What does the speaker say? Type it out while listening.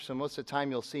so most of the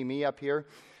time you'll see me up here.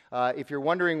 If you're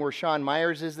wondering where Sean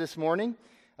Myers is this morning,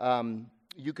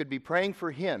 you could be praying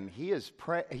for him. He is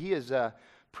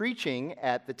preaching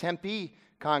at the Tempe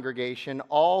congregation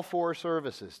all 4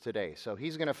 services today. So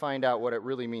he's going to find out what it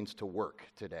really means to work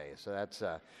today. So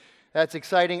that's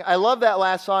exciting. I love that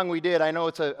last song we did. I know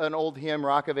it's an old hymn,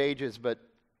 Rock of Ages, but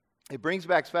it brings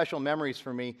back special memories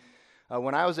for me.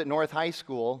 When I was at North High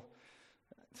School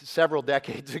several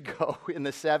decades ago in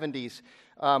the 70s,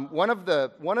 one of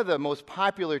the most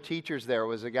popular teachers there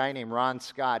was a guy named Ron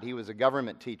Scott. He was a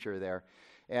government teacher there,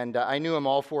 and I knew him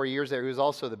all 4 years there. He was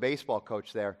also the baseball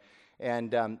coach there,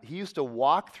 and he used to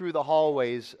walk through the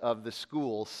hallways of the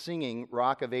school singing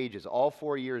Rock of Ages all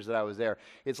 4 years that I was there.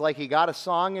 It's like he got a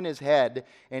song in his head,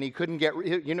 and he couldn't get,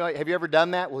 have you ever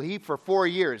done that? Well, for 4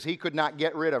 years, he could not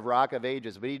get rid of Rock of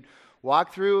Ages, but he'd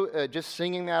walk through just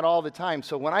singing that all the time.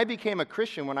 So when I became a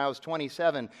Christian when I was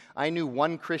 27, I knew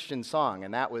one Christian song,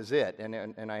 and that was it.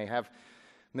 And I have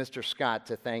Mr. Scott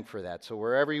to thank for that. So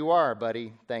wherever you are,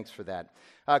 buddy, thanks for that.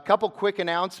 A couple quick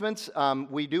announcements.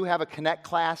 We do have a Connect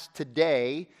class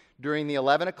today during the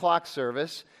 11 o'clock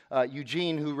service.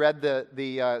 Eugene, who read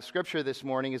the scripture this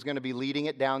morning, is going to be leading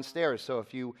it downstairs. So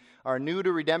if you are new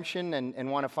to Redemption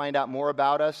and want to find out more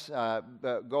about us,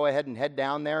 go ahead and head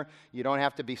down there. You don't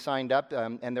have to be signed up,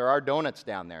 and there are donuts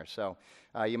down there. So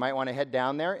you might want to head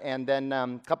down there. And then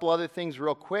a couple other things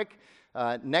real quick.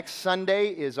 Next Sunday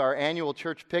is our annual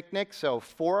church picnic. So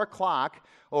 4 o'clock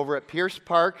over at Pierce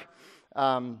Park,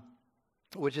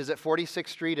 which is at 46th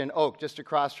Street in Oak, just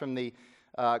across from the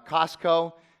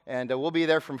Costco. And we'll be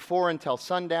there from 4 until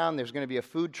sundown. There's going to be a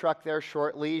food truck there,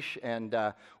 short leash, and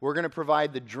we're going to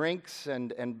provide the drinks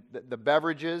and the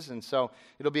beverages. And so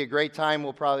it'll be a great time.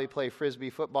 We'll probably play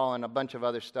Frisbee football and a bunch of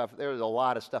other stuff. There was a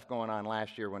lot of stuff going on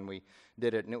last year when we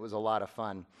did it, and it was a lot of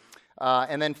fun.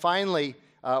 And then finally,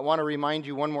 I want to remind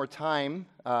you one more time,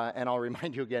 and I'll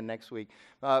remind you again next week.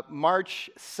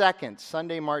 March 2nd,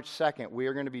 Sunday, March 2nd, we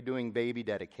are going to be doing baby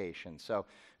dedication. So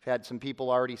I've had some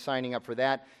people already signing up for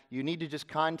that. You need to just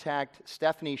contact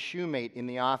Stephanie Shoemate in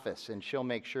the office, and she'll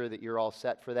make sure that you're all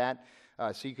set for that.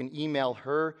 So you can email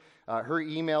her. Her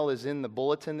email is in the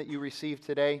bulletin that you received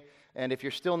today. And if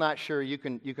you're still not sure, you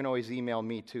can always email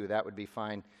me too. That would be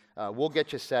fine. We'll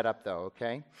get you set up though,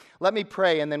 okay? Let me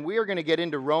pray, and then we are going to get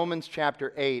into Romans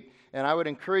chapter 8. And I would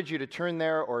encourage you to turn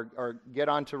there or get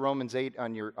onto Romans 8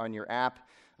 on your app,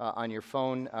 on your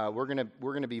phone. We're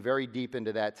going to be very deep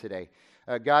into that today.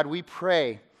 God, we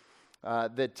pray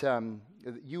that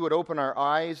you would open our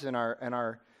eyes and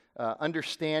our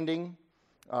understanding,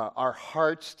 our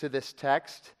hearts to this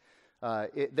text.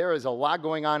 There is a lot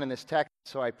going on in this text,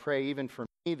 so I pray even for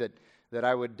me that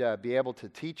I would be able to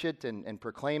teach it and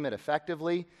proclaim it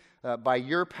effectively by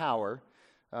your power.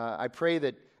 I pray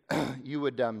that you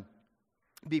would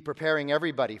be preparing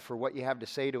everybody for what you have to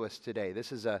say to us today.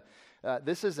 This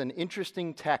is an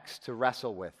interesting text to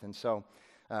wrestle with, and so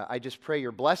I just pray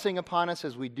your blessing upon us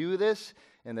as we do this,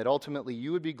 and that ultimately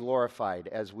you would be glorified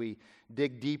as we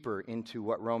dig deeper into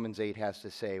what Romans 8 has to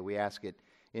say. We ask it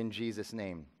in Jesus'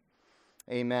 name.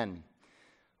 Amen.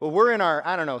 Well, we're in our,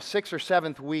 6th or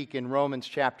 7th week in Romans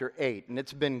chapter 8, and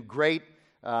it's been great.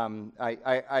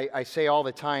 I say all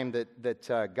the time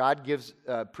that God gives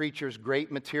preachers great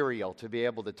material to be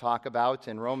able to talk about,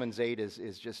 and Romans 8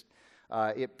 is just,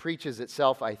 it preaches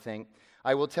itself, I think.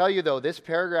 I will tell you, though, this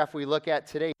paragraph we look at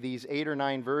today, these 8 or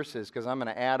 9 verses, because I'm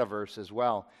going to add a verse as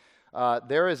well,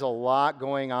 there is a lot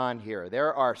going on here.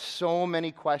 There are so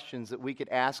many questions that we could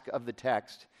ask of the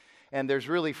text, and there's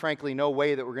really, frankly, no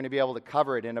way that we're going to be able to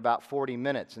cover it in about 40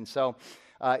 minutes. And so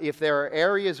if there are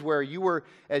areas where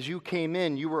as you came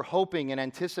in, you were hoping and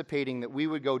anticipating that we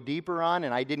would go deeper on,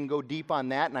 and I didn't go deep on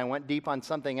that, and I went deep on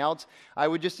something else, I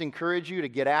would just encourage you to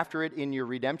get after it in your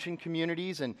redemption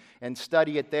communities and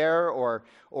study it there, or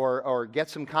get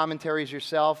some commentaries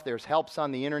yourself. There's helps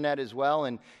on the internet as well,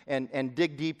 and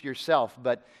dig deep yourself.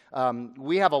 But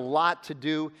we have a lot to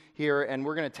do here, and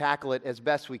we're going to tackle it as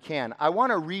best we can. I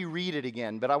want to reread it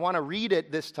again, but I want to read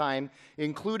it this time,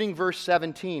 including verse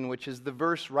 17, which is the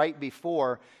verse right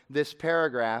before this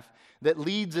paragraph that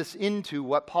leads us into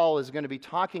what Paul is going to be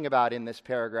talking about in this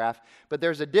paragraph. But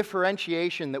there's a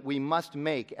differentiation that we must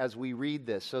make as we read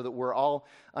this so that we're all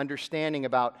understanding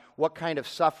about what kind of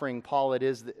suffering it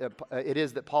is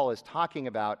that Paul is talking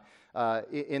about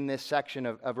in this section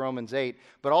of Romans 8.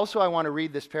 But also I want to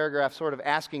read this paragraph sort of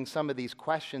asking some of these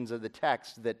questions of the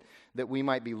text that we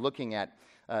might be looking at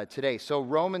today. So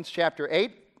Romans chapter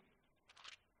 8,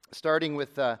 starting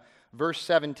with verse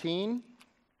 17.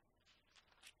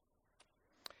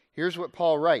 Here's what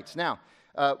Paul writes. Now,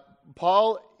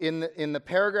 Paul, in the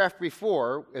paragraph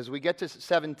before, as we get to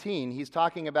 17, he's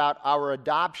talking about our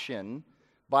adoption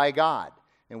by God.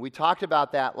 And we talked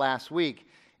about that last week.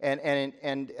 And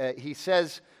he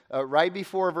says, right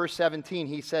before verse 17,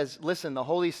 he says, listen, the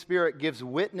Holy Spirit gives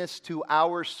witness to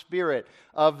our spirit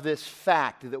of this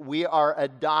fact that we are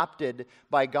adopted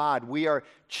by God. We are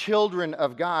children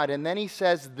of God. And then he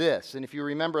says this, and if you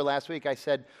remember last week, I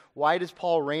said, why does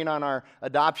Paul rain on our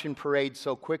adoption parade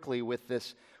so quickly with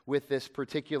this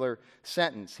particular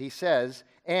sentence? He says,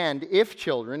 and if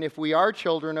children, if we are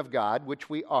children of God, which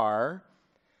we are,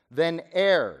 then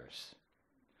heirs.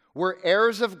 We're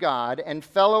heirs of God and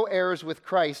fellow heirs with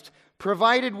Christ,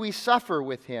 provided we suffer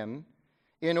with him,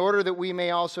 in order that we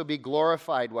may also be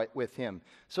glorified with him.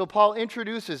 So Paul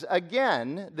introduces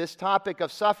again this topic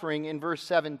of suffering in verse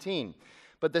 17.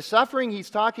 But the suffering he's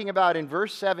talking about in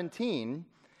verse 17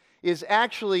 is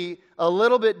actually a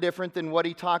little bit different than what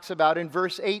he talks about in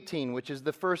verse 18, which is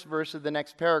the first verse of the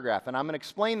next paragraph. And I'm going to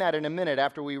explain that in a minute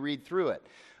after we read through it.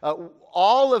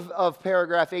 All of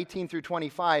paragraph 18 through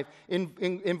 25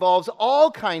 involves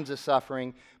all kinds of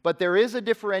suffering, but there is a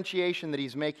differentiation that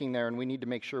he's making there, and we need to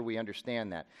make sure we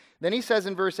understand that. Then he says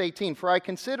in verse 18, for I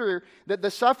consider that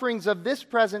the sufferings of this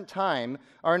present time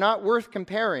are not worth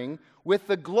comparing with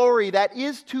the glory that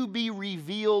is to be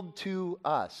revealed to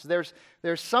us.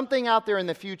 There's something out there in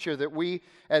the future that we,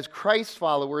 as Christ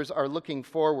followers, are looking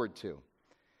forward to.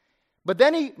 But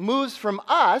then he moves from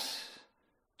us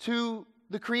to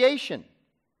the creation.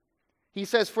 He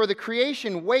says, for the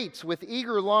creation waits with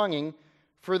eager longing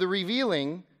for the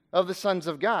revealing of the sons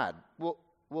of God. Well,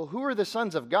 who are the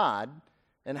sons of God,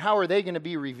 and how are they going to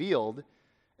be revealed?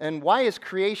 And why is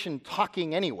creation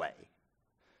talking anyway?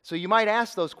 So you might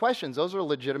ask those questions. Those are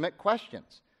legitimate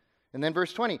questions. And then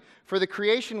verse 20, for the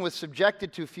creation was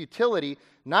subjected to futility,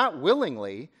 not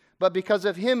willingly, but because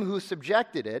of him who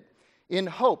subjected it in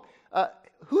hope.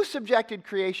 Who subjected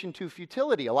creation to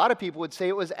futility? A lot of people would say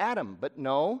it was Adam, but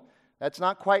no, that's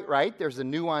not quite right. There's a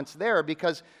nuance there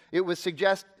because it was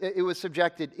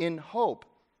subjected in hope.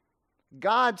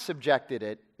 God subjected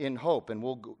it in hope, and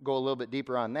we'll go a little bit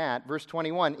deeper on that. Verse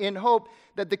 21, in hope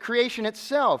that the creation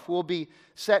itself will be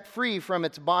set free from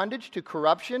its bondage to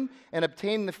corruption and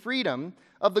obtain the freedom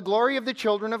of the glory of the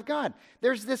children of God.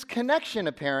 There's this connection,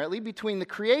 apparently, between the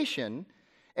creation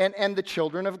and the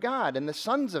children of God and the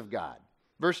sons of God.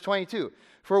 Verse 22,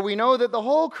 for we know that the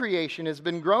whole creation has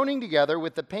been groaning together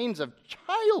with the pains of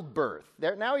childbirth.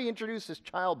 Now he introduces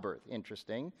childbirth,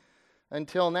 interesting,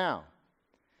 until now.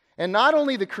 And not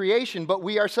only the creation, but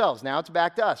we ourselves. Now it's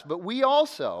back to us. But we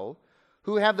also,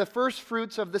 who have the first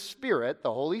fruits of the Spirit,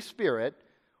 the Holy Spirit,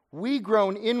 we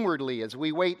groan inwardly as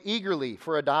we wait eagerly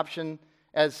for adoption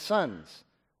as sons.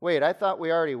 Wait, I thought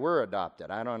we already were adopted.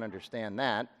 I don't understand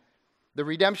that. The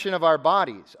redemption of our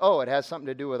bodies. Oh, it has something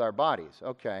to do with our bodies.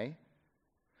 Okay.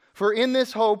 For in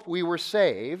this hope we were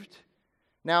saved.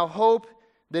 Now hope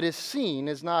that is seen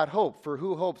is not hope. For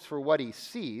who hopes for what he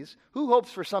sees? Who hopes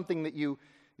for something that you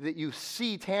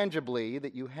see tangibly,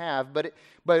 that you have? But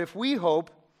if we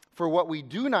hope for what we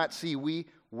do not see, we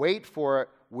wait for it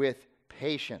with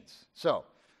patience. So,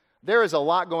 there is a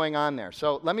lot going on there.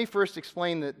 So let me first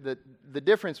explain the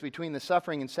difference between the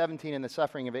suffering in 17 and the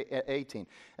suffering of 18.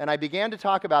 And I began to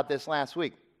talk about this last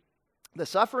week. The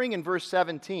suffering in verse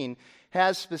 17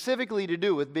 has specifically to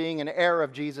do with being an heir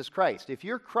of Jesus Christ. If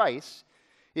you're Christ,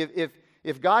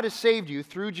 if God has saved you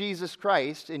through Jesus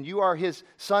Christ and you are his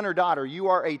son or daughter, you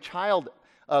are a child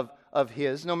of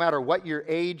his, no matter what your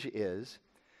age is,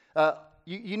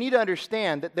 you need to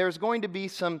understand that there's going to be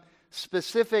some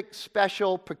specific,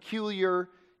 special, peculiar,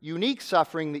 unique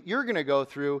suffering that you're going to go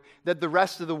through that the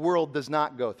rest of the world does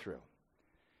not go through.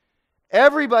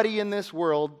 Everybody in this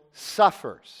world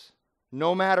suffers,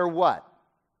 no matter what.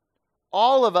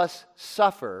 All of us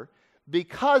suffer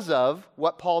because of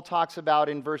what Paul talks about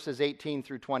in verses 18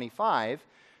 through 25,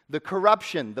 the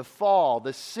corruption, the fall,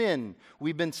 the sin.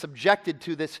 We've been subjected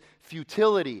to this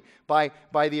futility by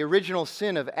the original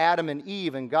sin of Adam and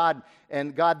Eve, and God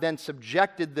then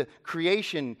subjected the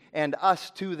creation and us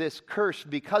to this curse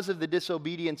because of the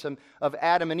disobedience of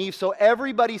Adam and Eve. So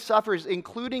everybody suffers,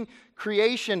 including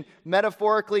creation,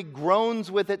 metaphorically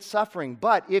groans with its suffering.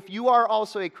 But if you are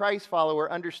also a Christ follower,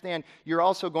 understand you're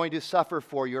also going to suffer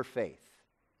for your faith.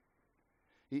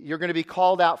 You're going to be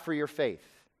called out for your faith.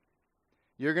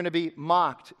 You're going to be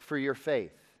mocked for your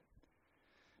faith.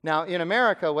 Now, in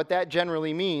America, what that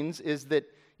generally means is that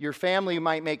your family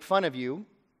might make fun of you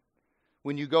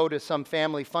when you go to some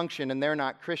family function and they're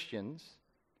not Christians.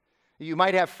 You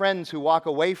might have friends who walk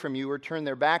away from you or turn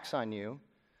their backs on you.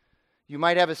 You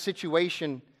might have a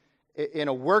situation in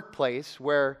a workplace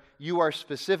where you are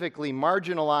specifically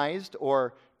marginalized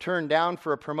or turned down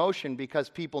for a promotion because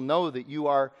people know that you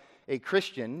are a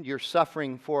Christian, you're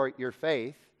suffering for your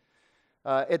faith.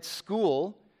 At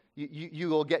school, you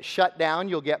will get shut down,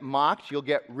 you'll get mocked, you'll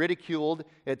get ridiculed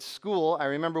at school. I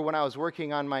remember when I was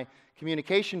working on my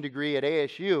communication degree at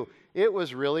ASU, it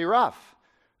was really rough.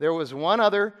 There was one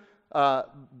other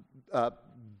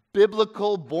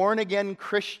biblical, born-again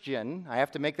Christian, I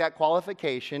have to make that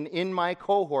qualification, in my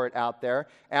cohort out there,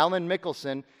 Alan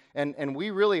Mickelson, and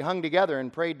we really hung together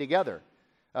and prayed together.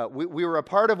 We were a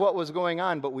part of what was going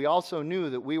on, but we also knew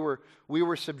that we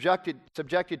were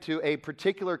subjected to a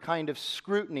particular kind of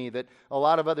scrutiny that a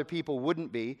lot of other people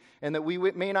wouldn't be, and that we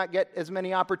may not get as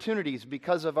many opportunities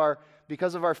because of our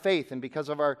faith and because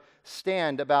of our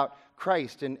stand about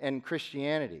Christ and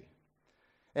Christianity.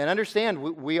 And understand,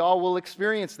 we all will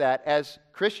experience that as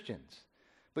Christians.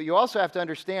 But you also have to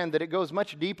understand that it goes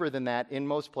much deeper than that in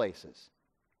most places.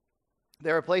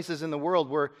 There are places in the world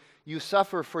where you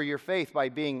suffer for your faith by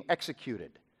being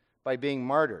executed, by being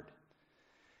martyred.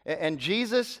 And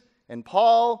Jesus and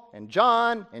Paul and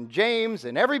John and James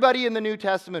and everybody in the New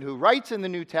Testament who writes in the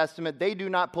New Testament, they do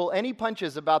not pull any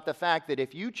punches about the fact that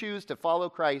if you choose to follow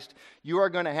Christ, you are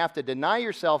going to have to deny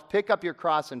yourself, pick up your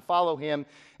cross, and follow Him,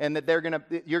 and that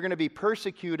you're going to be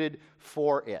persecuted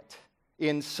for it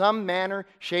in some manner,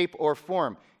 shape, or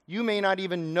form. You may not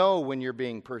even know when you're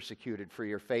being persecuted for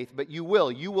your faith, but you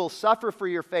will. You will suffer for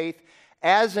your faith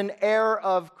as an heir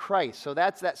of Christ. So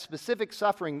that's that specific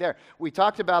suffering there. We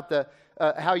talked about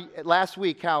last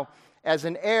week how as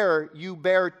an heir you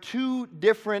bear two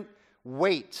different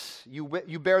weights.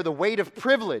 You bear the weight of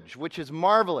privilege, which is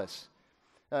marvelous.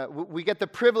 We get the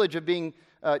privilege of being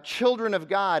children of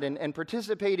God and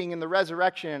participating in the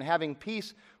resurrection and having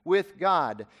peace with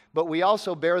God. But we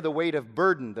also bear the weight of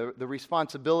burden, the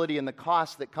responsibility and the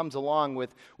cost that comes along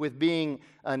with being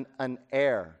an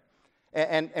heir.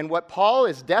 And what Paul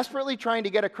is desperately trying to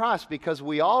get across, because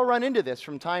we all run into this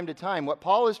from time to time, what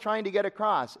Paul is trying to get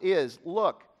across is,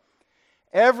 look,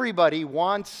 everybody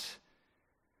wants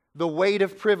the weight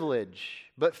of privilege,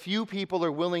 but few people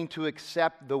are willing to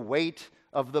accept the weight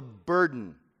of the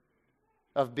burden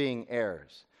of being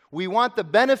heirs. We want the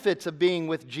benefits of being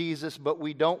with Jesus, but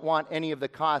we don't want any of the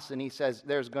costs. And he says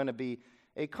there's going to be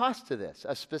a cost to this,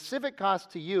 a specific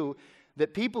cost to you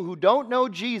that people who don't know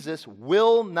Jesus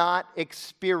will not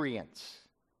experience.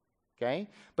 Okay?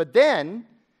 But then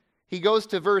he goes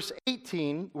to verse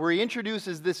 18 where he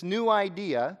introduces this new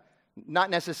idea, not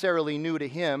necessarily new to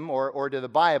him or to the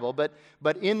Bible,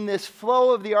 but in this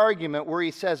flow of the argument where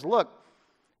he says, look,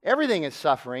 everything is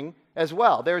suffering as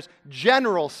well. There's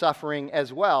general suffering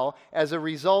as well as a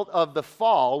result of the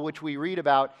fall, which we read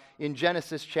about in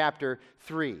Genesis chapter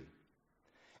 3.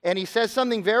 And he says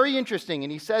something very interesting,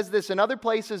 and he says this in other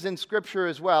places in Scripture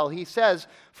as well. He says,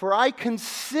 for I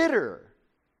consider,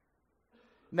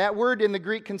 and that word in the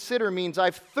Greek consider means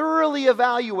I've thoroughly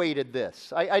evaluated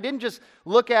this. I didn't just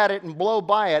look at it and blow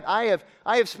by it. I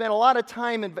have spent a lot of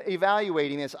time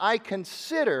evaluating this. I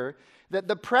consider that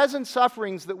the present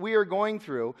sufferings that we are going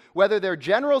through, whether they're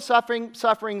general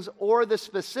sufferings or the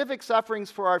specific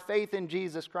sufferings for our faith in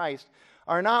Jesus Christ,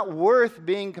 are not worth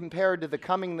being compared to the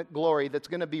coming glory that's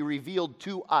going to be revealed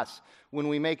to us when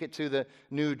we make it to the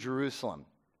New Jerusalem.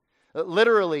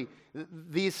 Literally,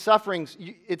 these sufferings,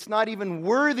 it's not even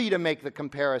worthy to make the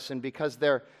comparison because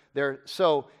they're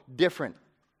so different.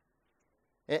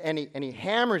 And he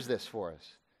hammers this for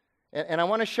us. And I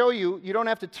want to show you, you don't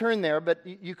have to turn there, but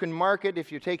you can mark it if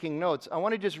you're taking notes. I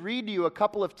want to just read to you a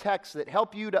couple of texts that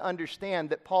help you to understand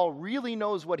that Paul really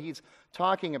knows what he's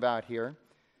talking about here.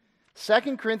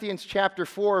 2 Corinthians chapter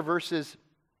 4, verses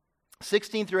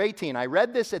 16 through 18. I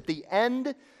read this at the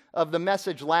end of the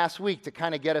message last week to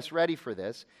kind of get us ready for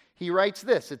this. He writes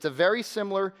this. It's a very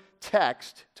similar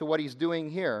text to what he's doing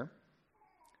here.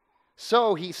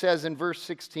 So, he says in verse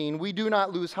 16, we do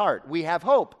not lose heart. We have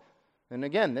hope. And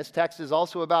again, this text is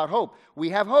also about hope. We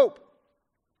have hope.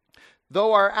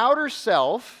 Though our outer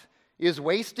self is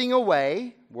wasting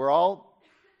away, we're all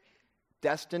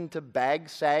destined to bag,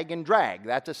 sag, and drag.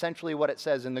 That's essentially what it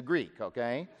says in the Greek,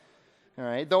 okay? All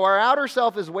right. Though our outer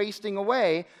self is wasting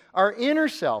away, our inner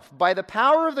self, by the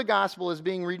power of the gospel, is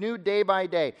being renewed day by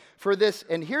day. For this,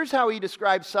 and here's how he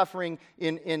describes suffering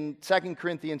in 2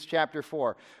 Corinthians chapter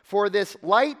 4. For this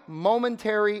light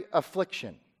momentary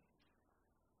affliction.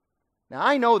 Now,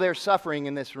 I know there's suffering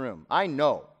in this room. I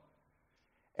know.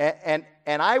 And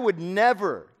I would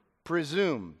never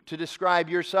presume to describe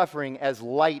your suffering as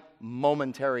light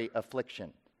momentary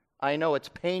affliction. I know it's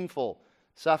painful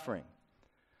suffering.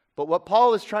 But what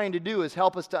Paul is trying to do is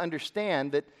help us to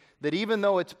understand that even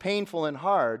though it's painful and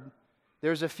hard,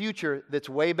 there's a future that's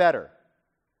way better.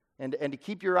 And to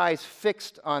keep your eyes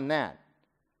fixed on that.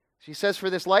 She says, for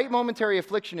this light momentary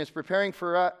affliction is preparing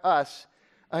for us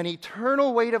an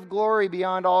eternal weight of glory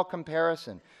beyond all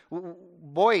comparison.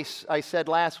 Boyce, I said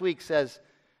last week, says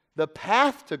the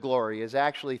path to glory is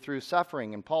actually through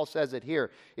suffering. And Paul says it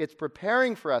here. It's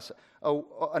preparing for us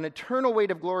an eternal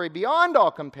weight of glory beyond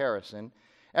all comparison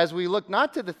as we look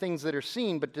not to the things that are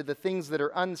seen, but to the things that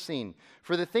are unseen.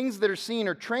 For the things that are seen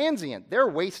are transient. They're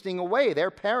wasting away.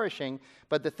 They're perishing.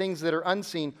 But the things that are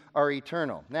unseen are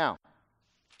eternal. Now,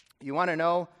 you want to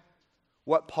know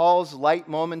what Paul's light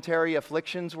momentary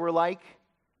afflictions were like?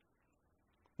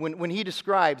 When he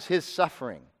describes his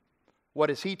suffering, what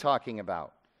is he talking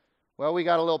about? Well, we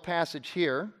got a little passage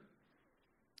here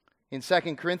in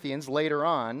 2 Corinthians later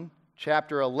on,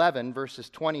 chapter 11, verses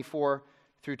 24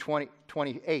 through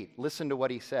 28. Listen to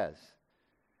what he says.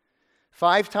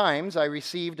 5 times I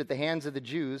received at the hands of the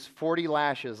Jews 40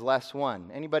 lashes less one.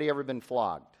 Anybody ever been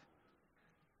flogged?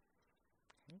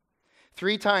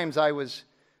 3 times I was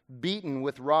beaten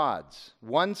with rods.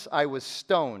 Once I was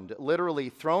stoned, literally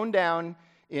thrown down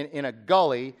in a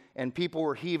gully, and people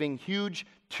were heaving huge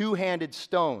 2-handed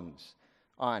stones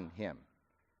on him.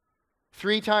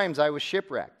 3 times I was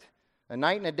shipwrecked. A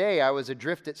night and a day I was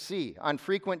adrift at sea on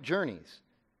frequent journeys.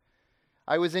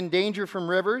 I was in danger from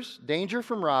rivers, danger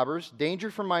from robbers, danger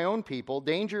from my own people,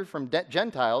 danger from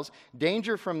Gentiles,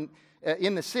 danger from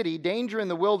in the city, danger in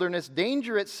the wilderness,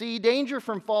 danger at sea, danger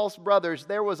from false brothers.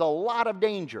 There was a lot of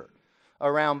danger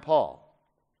around Paul.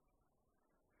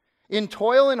 In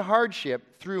toil and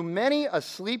hardship, through many a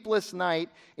sleepless night,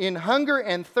 in hunger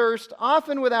and thirst,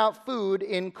 often without food,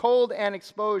 in cold and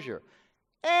exposure.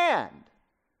 And,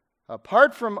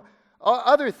 apart from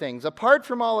other things, apart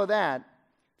from all of that,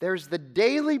 there's the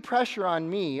daily pressure on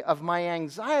me of my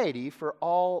anxiety for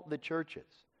all the churches.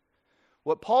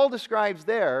 What Paul describes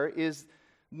there is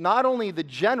not only the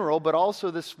general, but also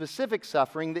the specific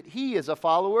suffering that he, as a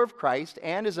follower of Christ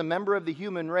and as a member of the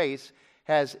human race,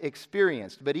 has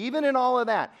experienced. But even in all of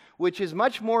that, which is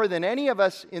much more than any of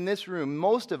us in this room,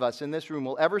 most of us in this room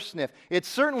will ever sniff, it's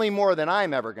certainly more than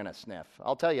I'm ever going to sniff.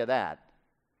 I'll tell you that.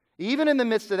 Even in the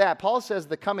midst of that, Paul says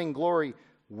the coming glory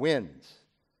wins.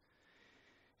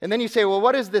 And then you say, well,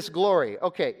 what is this glory?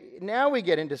 Okay, now we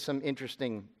get into some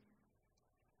interesting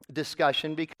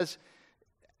discussion, because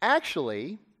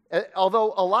actually,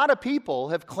 although a lot of people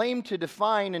have claimed to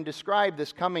define and describe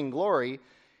this coming glory,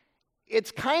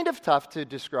 it's kind of tough to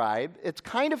describe, it's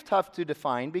kind of tough to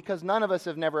define, because none of us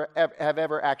have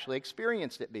ever actually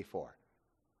experienced it before.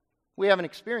 We haven't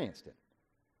experienced it.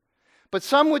 But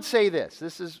some would say this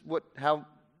is how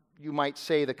you might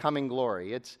say the coming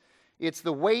glory. It's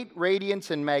the weight,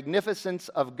 radiance, and magnificence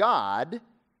of God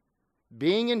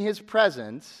being in His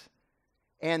presence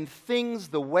and things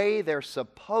the way they're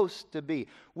supposed to be.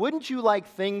 Wouldn't you like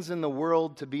things in the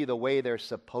world to be the way they're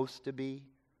supposed to be?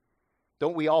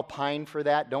 Don't we all pine for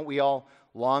that? Don't we all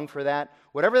long for that?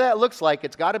 Whatever that looks like,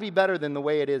 it's got to be better than the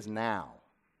way it is now.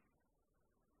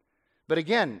 But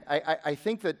again, I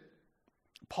think that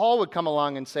Paul would come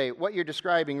along and say, what you're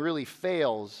describing really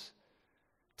fails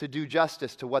to do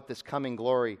justice to what this coming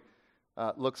glory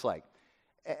looks like.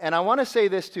 And I want to say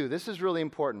this too. This is really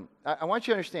important. I want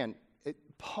you to understand,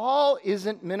 Paul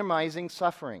isn't minimizing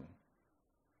suffering.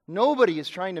 Nobody is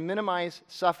trying to minimize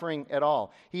suffering at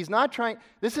all. He's not trying,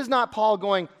 this is not Paul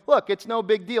going, look, it's no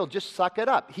big deal, just suck it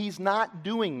up. He's not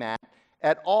doing that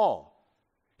at all.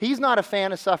 He's not a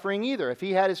fan of suffering either. If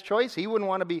he had his choice, he wouldn't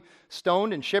want to be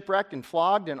stoned and shipwrecked and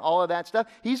flogged and all of that stuff.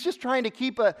 He's just trying to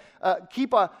keep the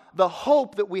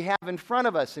hope that we have in front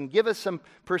of us and give us some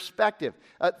perspective.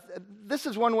 This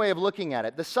is one way of looking at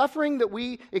it. The suffering that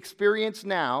we experience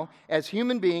now as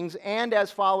human beings and as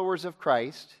followers of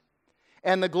Christ,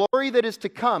 and the glory that is to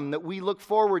come that we look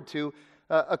forward to,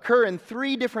 occur in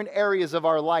 3 different areas of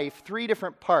our life, 3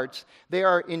 different parts. They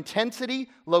are intensity,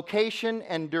 location,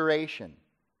 and duration.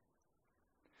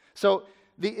 So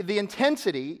the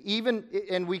intensity, even,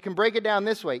 and we can break it down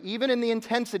this way, even in the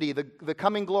intensity, the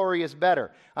coming glory is better.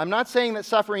 I'm not saying that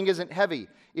suffering isn't heavy.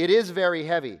 It is very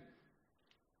heavy.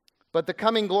 But the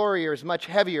coming glory is much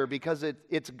heavier because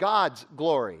it's God's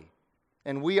glory,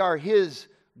 and we are His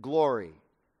glory.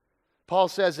 Paul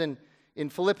says in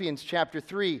Philippians chapter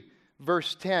 3,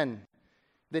 verse 10,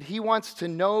 that he wants to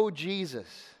know Jesus,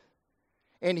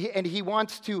 and he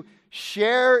wants to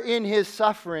share in His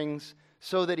sufferings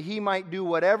so that he might do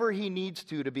whatever he needs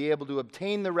to be able to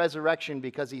obtain the resurrection,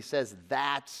 because he says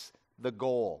that's the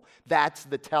goal. That's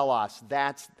the telos.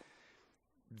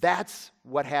 That's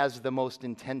what has the most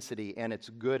intensity, and it's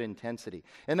good intensity.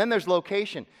 And then there's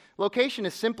location. Location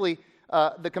is simply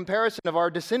the comparison of our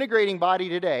disintegrating body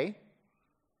today,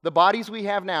 the bodies we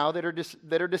have now that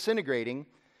are disintegrating,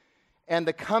 and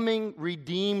the coming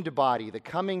redeemed body, the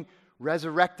coming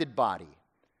resurrected body,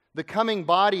 the coming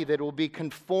body that will be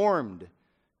conformed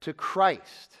to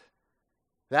Christ.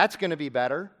 That's going to be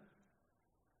better.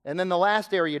 And then the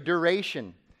last area,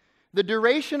 duration. The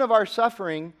duration of our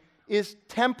suffering is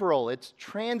temporal, it's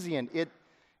transient,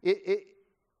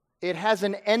 it has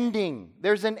an ending.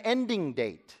 There's an ending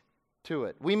date to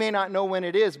it. We may not know when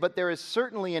it is, but there is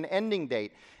certainly an ending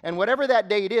date. And whatever that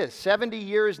date is, 70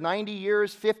 years, 90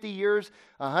 years, 50 years,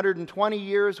 120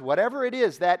 years, whatever it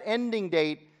is, that ending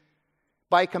date,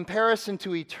 by comparison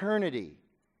to eternity,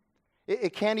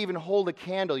 it can't even hold a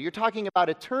candle. You're talking about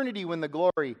eternity when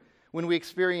we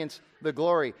experience the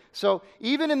glory. So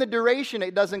even in the duration,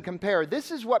 it doesn't compare.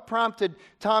 This is what prompted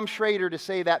Tom Schrader to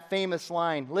say that famous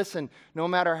line, listen, no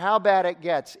matter how bad it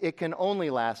gets, it can only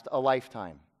last a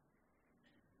lifetime.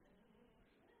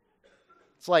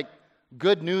 It's like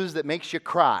good news that makes you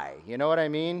cry, you know what I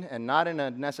mean? And not in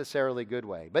a necessarily good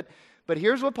way. But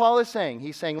here's what Paul is saying.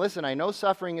 He's saying, listen, I know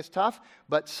suffering is tough,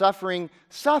 but suffering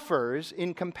suffers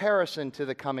in comparison to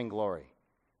the coming glory.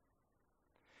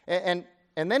 And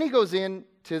then he goes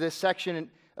into this section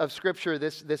of Scripture,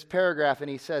 this paragraph, and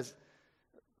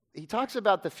he talks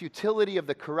about the futility of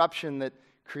the corruption that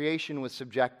creation was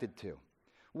subjected to.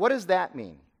 What does that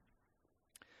mean?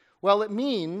 Well, it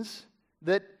means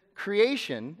that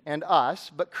creation and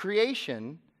us, but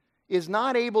creation is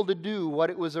not able to do what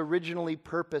it was originally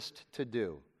purposed to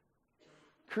do.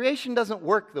 Creation doesn't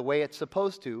work the way it's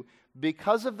supposed to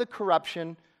because of the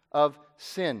corruption of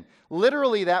sin.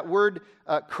 Literally, that word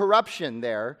corruption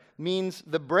there means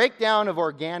the breakdown of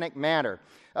organic matter.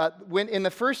 When in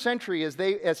the first century,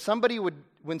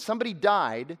 when somebody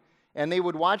died and they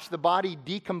would watch the body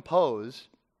decompose,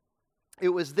 it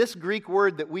was this Greek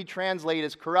word that we translate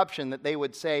as corruption that they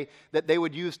would say, that they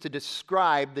would use to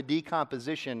describe the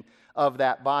decomposition of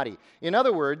that body. In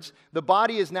other words, the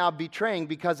body is now betraying,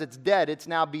 because it's dead, it's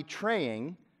now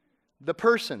betraying the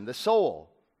person, the soul.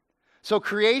 So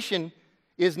creation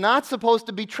is not supposed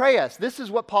to betray us. This is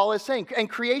what Paul is saying. And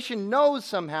creation knows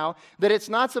somehow that it's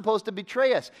not supposed to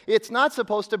betray us. It's not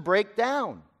supposed to break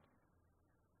down.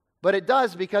 But it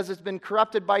does, because it's been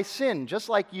corrupted by sin, just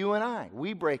like you and I.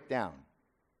 We break down.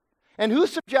 And who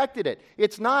subjected it?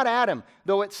 It's not Adam,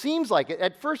 though it seems like it.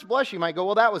 At first blush, you might go,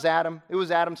 well, that was Adam. It was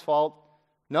Adam's fault.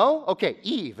 No? Okay,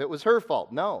 Eve, it was her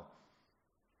fault. No.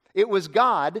 It was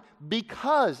God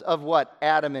because of what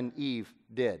Adam and Eve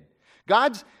did.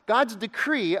 God's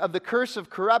decree of the curse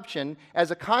of corruption as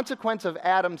a consequence of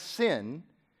Adam's sin,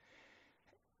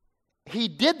 he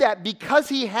did that because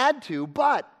he had to,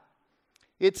 but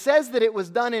it says that it was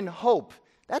done in hope.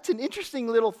 That's an interesting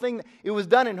little thing. It was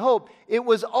done in hope. It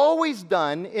was always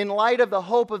done in light of the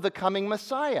hope of the coming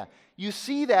Messiah. You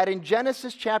see that in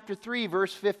Genesis chapter 3,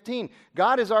 verse 15.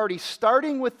 God is already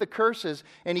starting with the curses,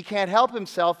 and he can't help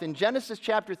himself. In Genesis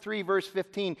chapter 3, verse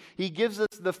 15, he gives us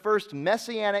the first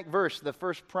messianic verse, the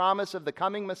first promise of the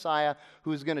coming Messiah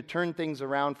who's going to turn things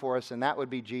around for us, and that would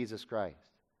be Jesus Christ.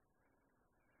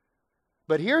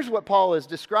 But here's what Paul is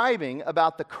describing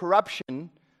about the corruption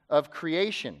of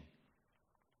creation.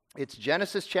 It's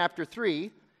Genesis chapter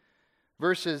 3,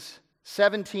 verses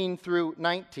 17 through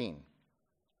 19.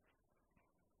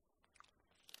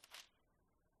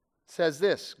 It says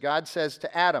this, God says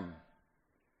to Adam,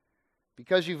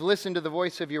 because you've listened to the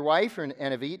voice of your wife and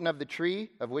have eaten of the tree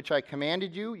of which I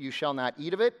commanded you, you shall not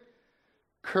eat of it.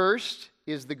 Cursed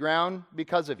is the ground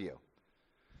because of you.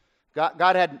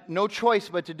 God had no choice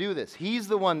but to do this. He's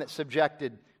the one that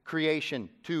subjected creation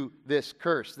to this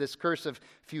curse of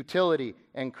futility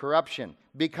and corruption,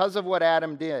 because of what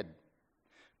Adam did.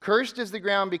 Cursed is the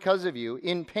ground because of you.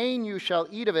 In pain you shall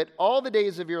eat of it all the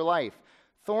days of your life.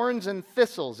 Thorns and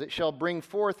thistles it shall bring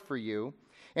forth for you,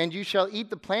 and you shall eat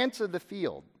the plants of the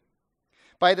field.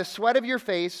 By the sweat of your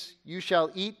face you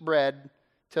shall eat bread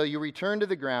till you return to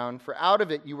the ground, for out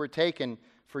of it you were taken,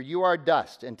 for you are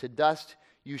dust, and to dust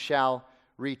you shall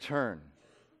return.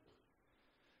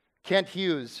 Kent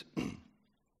Hughes,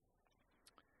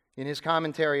 in his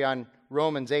commentary on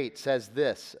Romans 8, says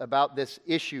this about this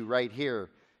issue right here.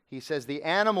 He says, the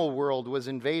animal world was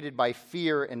invaded by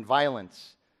fear and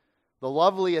violence. The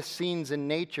loveliest scenes in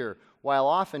nature, while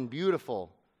often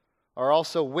beautiful, are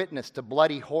also witness to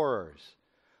bloody horrors.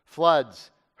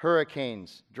 Floods,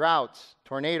 hurricanes, droughts,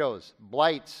 tornadoes,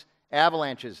 blights,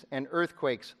 avalanches, and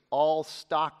earthquakes all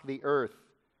stalk the earth.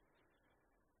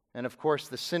 And of course,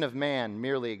 the sin of man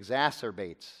merely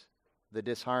exacerbates the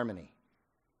disharmony.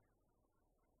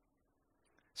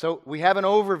 So we have an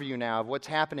overview now of what's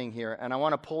happening here, and I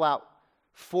want to pull out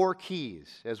 4 keys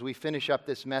as we finish up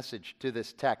this message to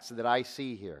this text that I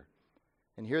see here.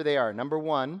 And here they are. Number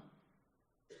 1,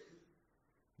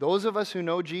 those of us who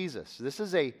know Jesus. This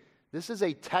is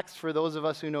a text for those of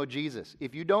us who know Jesus.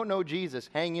 If you don't know Jesus,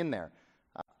 hang in there.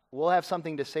 We'll have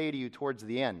something to say to you towards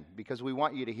the end because we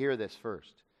want you to hear this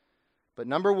first. But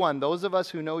number 1, those of us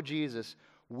who know Jesus,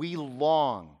 we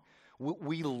long.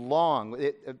 We long.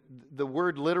 The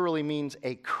word literally means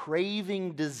a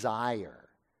craving desire.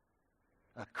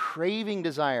 A craving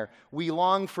desire. We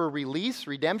long for release,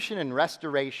 redemption, and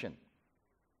restoration.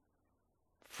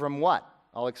 From what?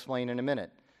 I'll explain in a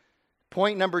minute.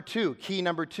 Point number 2, key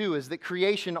number 2, is that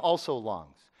creation also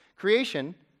longs.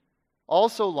 Creation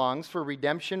also longs for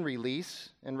redemption, release,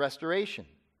 and restoration.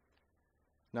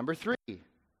 Number 3,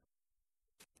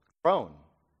 groan.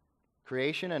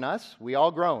 Creation and us, we all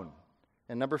groan.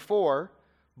 And number 4,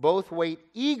 both wait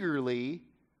eagerly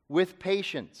with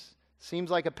patience. Seems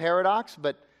like a paradox,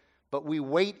 but we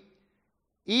wait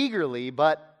eagerly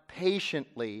but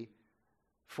patiently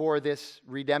for this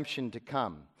redemption to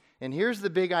come. And here's the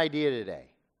big idea today.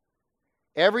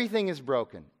 Everything is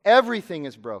broken. Everything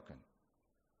is broken.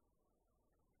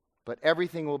 But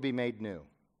everything will be made new.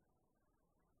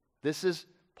 This is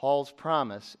Paul's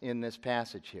promise in this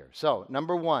passage here. So,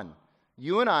 number 1,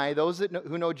 you and I, those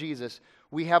who know Jesus,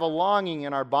 we have a longing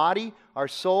in our body, our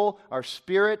soul, our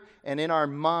spirit, and in our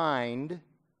mind.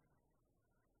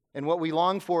 And what we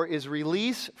long for is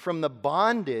release from the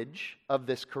bondage of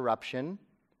this corruption,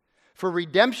 for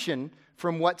redemption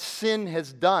from what sin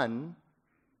has done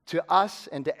to us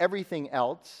and to everything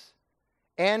else,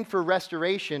 and for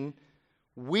restoration.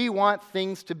 We want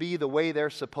things to be the way they're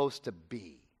supposed to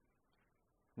be.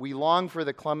 We long for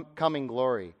the coming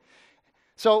glory.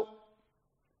 So,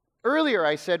 earlier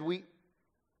I said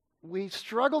we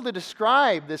struggle to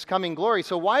describe this coming glory.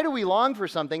 So why do we long for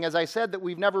something, as I said, that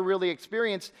we've never really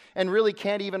experienced and really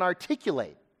can't even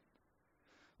articulate?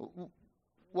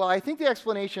 Well, I think the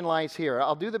explanation lies here.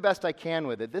 I'll do the best I can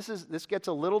with it. This gets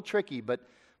a little tricky, but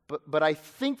I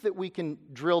think that we can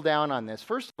drill down on this.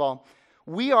 First of all,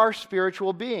 we are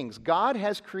spiritual beings. God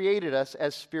has created us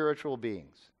as spiritual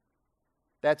beings.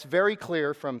 That's very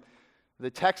clear from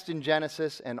the text in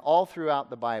Genesis and all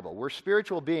throughout the Bible. We're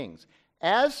spiritual beings.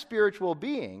 As spiritual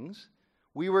beings,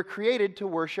 we were created to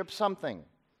worship something.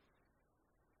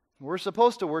 We're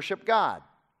supposed to worship God.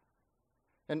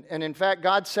 And in fact,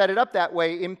 God set it up that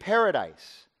way in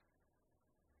paradise.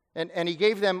 And He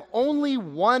gave them only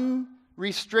one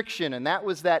restriction, and that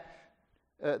was that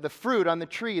the fruit on the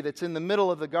tree that's in the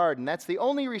middle of the garden. That's the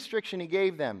only restriction He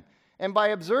gave them. And by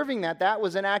observing that, that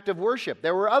was an act of worship.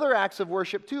 There were other acts of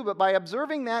worship too, but by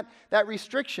observing that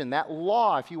restriction, that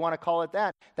law, if you want to call it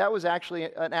that, that was actually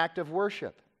an act of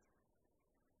worship.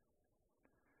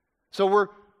 So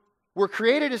we're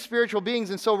created as spiritual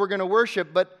beings, and so we're going to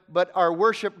worship, but our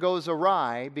worship goes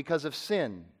awry because of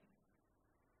sin.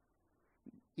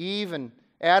 Eve and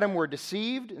Adam were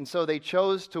deceived, and so they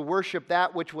chose to worship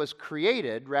that which was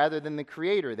created rather than the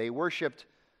Creator. They worshiped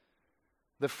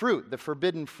the fruit, the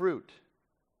forbidden fruit.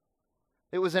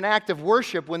 It was an act of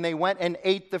worship when they went and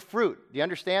ate the fruit. Do you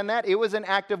understand that? It was an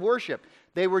act of worship.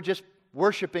 They were just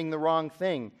worshiping the wrong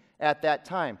thing at that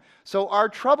time. So our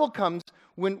trouble comes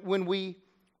when we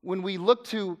look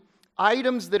to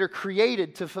items that are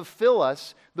created to fulfill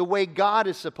us the way God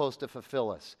is supposed to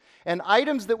fulfill us. And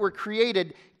items that were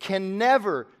created can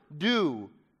never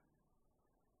do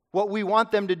what we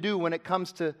want them to do when it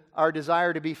comes to our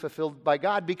desire to be fulfilled by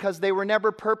God, because they were never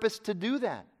purposed to do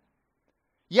that.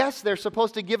 Yes, they're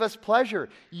supposed to give us pleasure.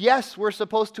 Yes, we're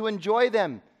supposed to enjoy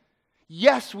them.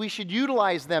 Yes, we should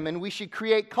utilize them, and we should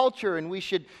create culture, and we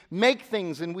should make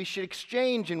things, and we should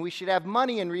exchange, and we should have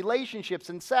money and relationships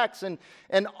and sex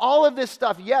and all of this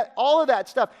stuff, all of that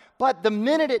stuff. But the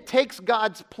minute it takes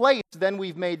God's place, then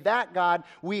we've made that God.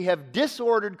 We have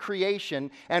disordered creation,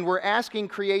 and we're asking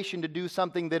creation to do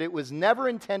something that it was never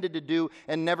intended to do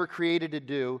and never created to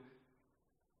do.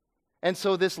 And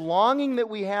so this longing that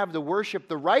we have to worship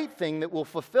the right thing that will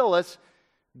fulfill us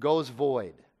goes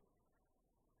void.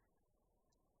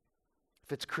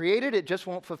 If it's created, it just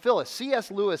won't fulfill us.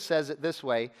 C.S. Lewis says it this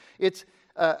way.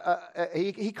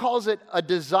 He calls it a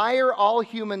desire all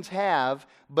humans have,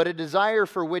 but a desire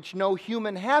for which no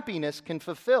human happiness can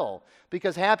fulfill,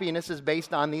 because happiness is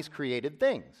based on these created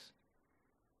things.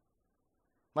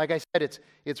 Like I said,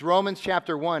 it's Romans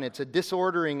chapter 1. It's a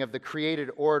disordering of the created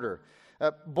order.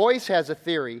 Boyce has a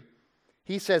theory.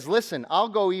 He says, listen, I'll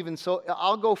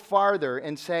go farther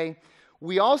and say,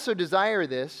 we also desire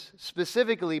this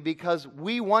specifically because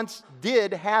we once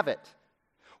did have it.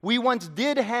 We once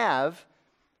did have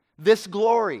this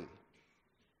glory.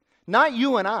 Not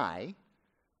you and I,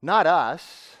 not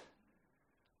us,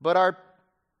 but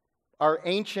our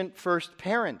ancient first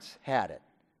parents had it.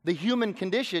 The human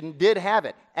condition did have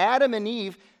it. Adam and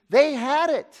Eve, they had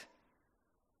it.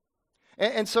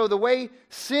 And so the way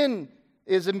sin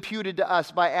is imputed to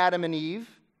us by Adam and Eve,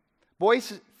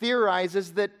 Boyce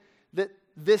theorizes that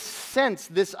this sense,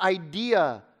 this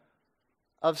idea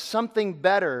of something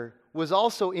better was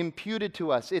also imputed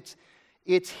to us.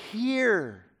 It's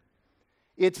here.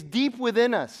 It's deep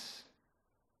within us.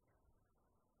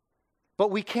 But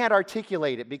we can't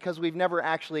articulate it because we've never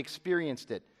actually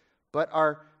experienced it. But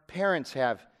our parents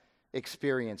have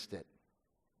experienced it.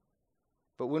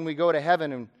 But when we go to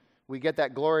heaven and we get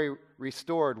that glory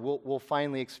restored, we'll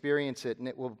finally experience it, and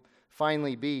it will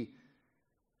finally be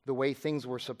the way things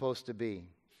were supposed to be.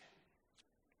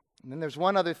 And then there's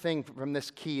one other thing from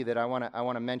this key that I want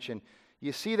to mention.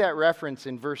 You see that reference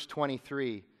in verse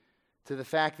 23 to the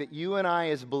fact that you and I,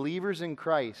 as believers in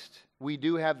Christ, we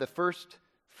do have the first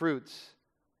fruits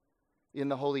in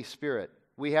the Holy Spirit.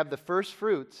 We have the first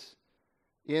fruits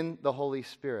in the Holy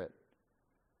Spirit.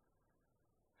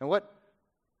 And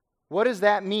what does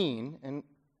that mean?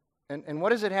 And what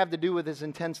does it have to do with this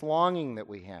intense longing that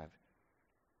we have?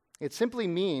 It simply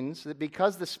means that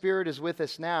because the Spirit is with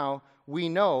us now, we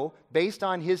know, based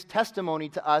on His testimony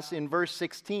to us in verse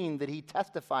 16, that He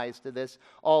testifies to this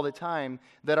all the time,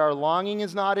 that our longing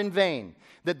is not in vain,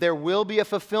 that there will be a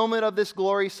fulfillment of this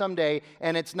glory someday,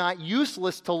 and it's not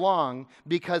useless to long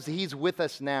because He's with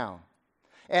us now.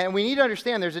 And we need to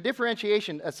understand there's a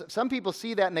differentiation. Some people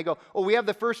see that and they go, "Oh, we have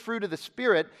the first fruit of the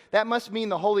Spirit. That must mean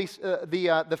the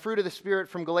fruit of the Spirit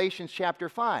from Galatians chapter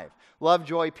 5. Love,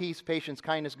 joy, peace, patience,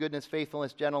 kindness, goodness,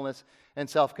 faithfulness, gentleness, and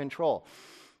self-control."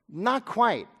 Not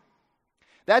quite.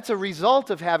 That's a result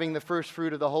of having the first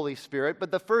fruit of the Holy Spirit,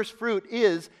 but the first fruit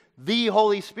is the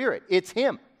Holy Spirit. It's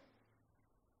Him.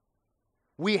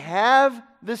 We have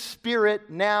the Spirit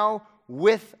now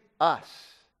with us.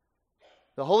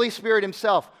 The Holy Spirit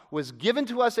Himself was given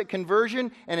to us at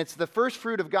conversion, and it's the first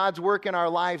fruit of God's work in our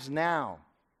lives now.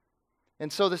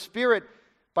 And so the Spirit,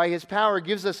 by His power,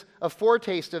 gives us a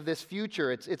foretaste of this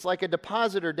future. It's like a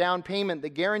deposit or down payment that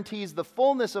guarantees the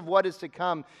fullness of what is to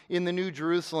come in the New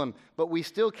Jerusalem, but we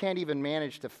still can't even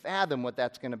manage to fathom what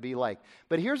that's going to be like.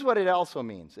 But here's what it also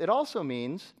means. It also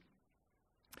means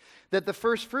that the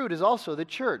first fruit is also the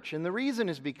church. And the reason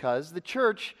is because the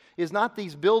church is not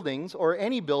these buildings or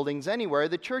any buildings anywhere.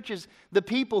 The church is the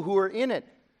people who are in it.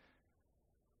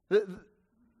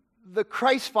 The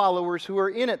Christ followers who are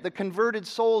in it, the converted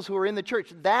souls who are in the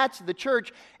church. That's the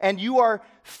church, and you are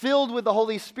filled with the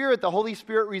Holy Spirit. The Holy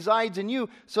Spirit resides in you.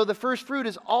 So the first fruit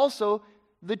is also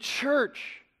the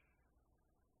church.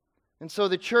 And so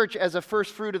the church, as a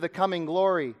first fruit of the coming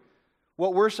glory,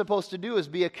 what we're supposed to do is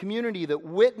be a community that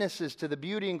witnesses to the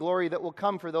beauty and glory that will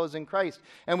come for those in Christ.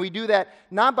 And we do that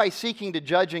not by seeking to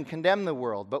judge and condemn the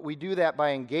world, but we do that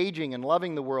by engaging and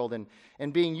loving the world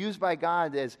and being used by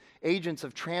God as agents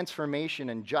of transformation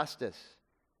and justice.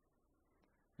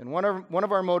 And one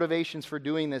of our motivations for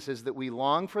doing this is that we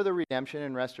long for the redemption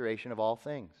and restoration of all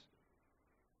things.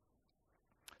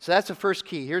 So that's the first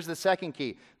key. Here's the second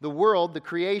key. The world, the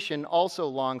creation, also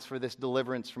longs for this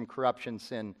deliverance from corruption,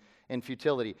 sin, and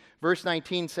futility. Verse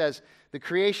 19 says, the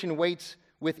creation waits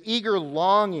with eager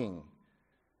longing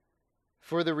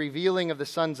for the revealing of the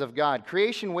sons of God.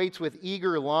 Creation waits with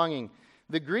eager longing.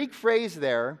 The Greek phrase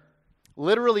there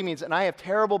literally means, and I have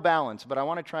terrible balance, but I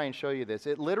want to try and show you this.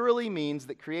 It literally means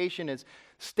that creation is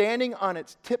standing on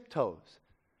its tiptoes,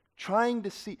 trying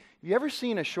to see. Have you ever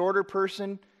seen a shorter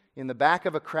person in the back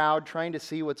of a crowd trying to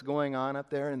see what's going on up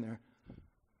there, and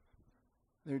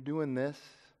they're doing this?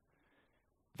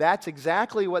 That's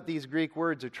exactly what these Greek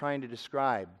words are trying to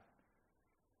describe.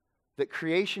 That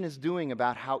creation is doing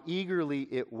about how eagerly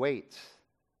it waits.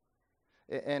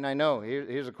 And I know,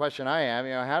 here's a question I have.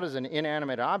 How does an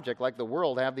inanimate object like the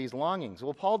world have these longings?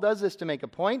 Well, Paul does this to make a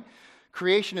point.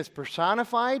 Creation is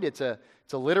personified. It's a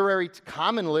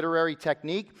common literary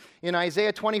technique. In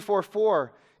Isaiah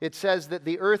 24:4, it says that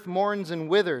the earth mourns and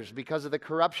withers because of the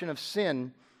corruption of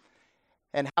sin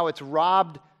and how it's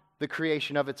robbed the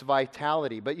creation of its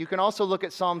vitality. But you can also look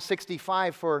at Psalm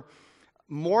 65 for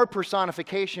more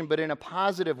personification, but in a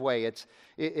positive way.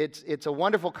 It's a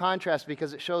wonderful contrast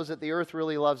because it shows that the earth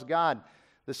really loves God.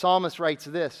 The psalmist writes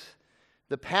this: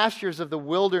 the pastures of the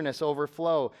wilderness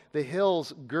overflow, the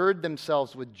hills gird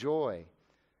themselves with joy,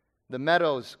 the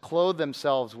meadows clothe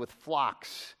themselves with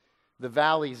flocks, the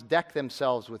valleys deck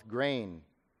themselves with grain,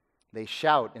 they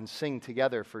shout and sing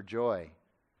together for joy.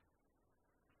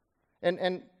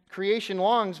 And creation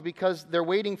longs because they're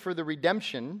waiting for the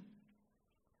redemption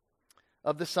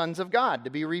of the sons of God, to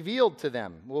be revealed to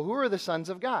them. Well, who are the sons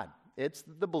of God? It's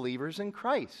the believers in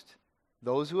Christ,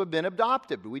 those who have been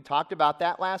adopted. We talked about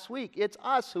that last week. It's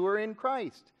us who are in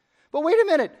Christ. But wait a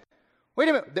minute.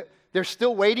 They're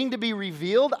still waiting to be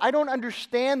revealed? I don't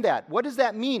understand that. What does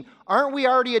that mean? Aren't we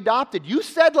already adopted? You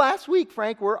said last week,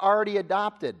 Frank, we're already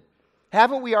adopted.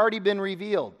 Haven't we already been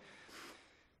revealed?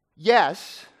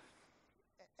 Yes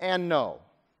and no.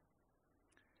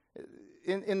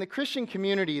 In the Christian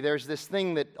community, there's this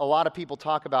thing that a lot of people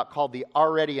talk about called the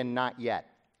already and not yet.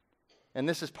 And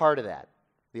this is part of that,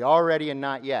 the already and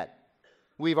not yet.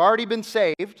 We've already been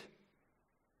saved.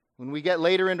 When we get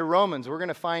later into Romans, we're going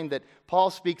to find that Paul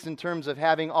speaks in terms of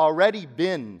having already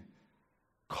been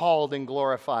called and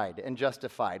glorified and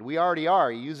justified. We already are.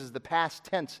 He uses the past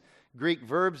tense Greek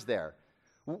verbs there.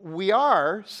 We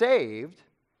are saved,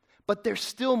 but there's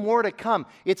still more to come.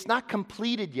 It's not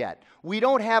completed yet. We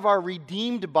don't have our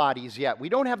redeemed bodies yet. We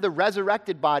don't have the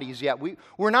resurrected bodies yet.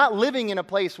 We're not living in a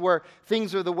place where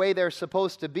things are the way they're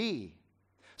supposed to be.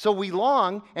 So we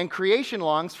long, and creation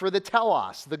longs, for the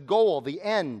telos, the goal, the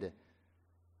end.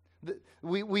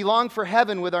 We long for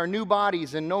heaven with our new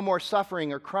bodies and no more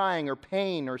suffering or crying or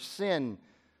pain or sin.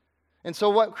 And so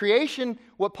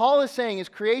what Paul is saying is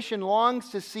creation longs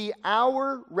to see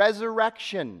our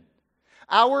resurrection,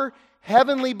 our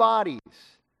heavenly bodies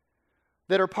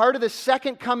that are part of the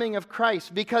second coming of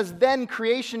Christ, because then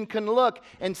creation can look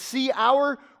and see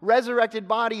our resurrected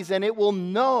bodies and it will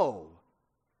know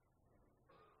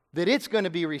that it's going to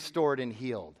be restored and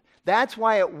healed. That's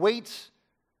why it waits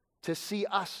to see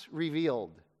us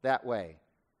revealed that way.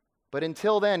 But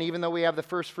until then, even though we have the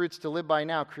first fruits to live by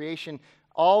now,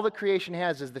 all the creation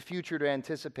has is the future to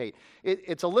anticipate.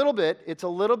 It's a little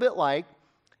bit like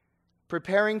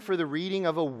preparing for the reading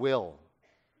of a will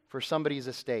for somebody's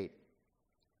estate.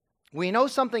 We know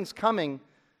something's coming,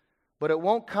 but it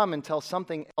won't come until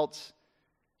something else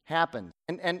happens.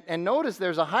 And notice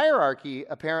there's a hierarchy,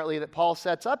 apparently, that Paul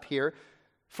sets up here.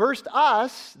 First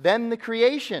us, then the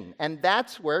creation. And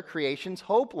that's where creation's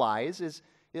hope lies,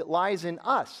 it lies in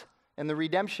us and the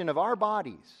redemption of our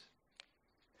bodies.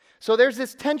 So there's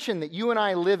this tension that you and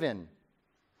I live in.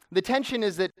 The tension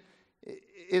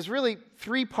is really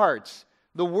three parts.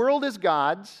 The world is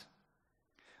God's.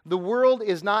 The world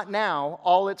is not now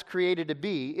all it's created to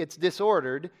be. It's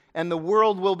disordered, and the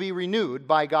world will be renewed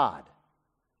by God.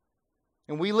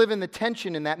 And we live in the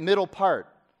tension in that middle part.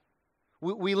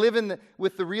 We live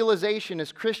with the realization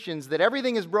as Christians that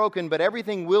everything is broken, but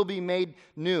everything will be made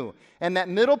new. And that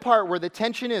middle part where the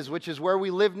tension is, which is where we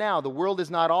live now, the world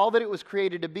is not all that it was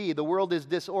created to be, the world is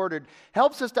disordered,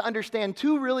 helps us to understand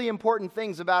two really important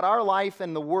things about our life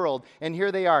and the world. And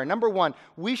here they are. Number one,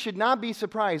 we should not be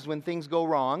surprised when things go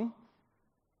wrong.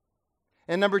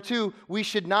 And number two, we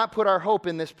should not put our hope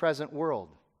in this present world.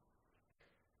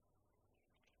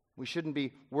 We shouldn't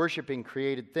be worshiping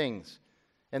created things.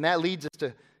 And that leads us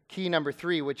to key number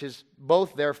 3, which is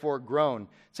both, therefore, groan.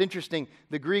 It's interesting,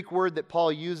 the Greek word that Paul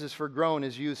uses for groan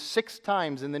is used 6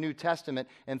 times in the New Testament,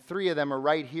 and 3 of them are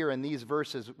right here in these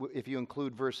verses, if you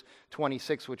include verse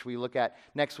 26, which we look at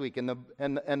next week. And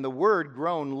the word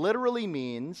groan literally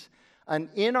means an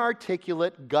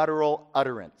inarticulate guttural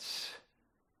utterance.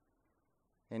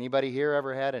 Anybody here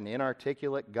ever had an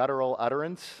inarticulate guttural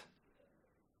utterance?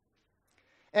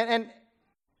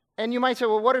 And you might say,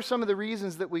 well, what are some of the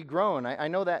reasons that we groan? I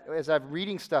know that as I'm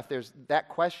reading stuff, that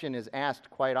question is asked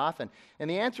quite often. And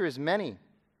the answer is many.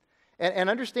 And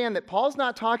understand that Paul's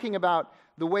not talking about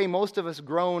the way most of us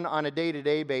groan on a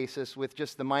day-to-day basis with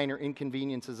just the minor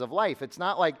inconveniences of life. It's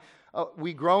not like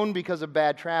we groan because of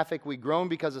bad traffic, we groan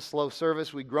because of slow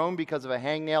service, we groan because of a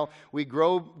hangnail, we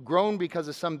groan because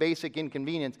of some basic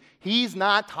inconvenience. He's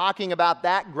not talking about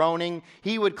that groaning.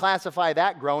 He would classify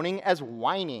that groaning as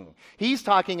whining. He's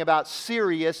talking about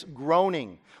serious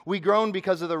groaning. We groan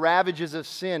because of the ravages of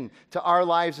sin to our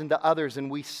lives and to others, and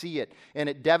we see it, and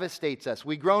it devastates us.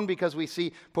 We groan because we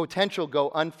see potential go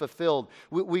unfulfilled.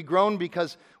 We groan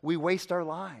because we waste our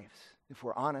lives, if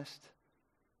we're honest.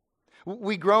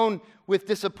 We groan with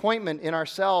disappointment in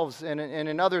ourselves and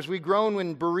in others. We groan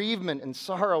in bereavement and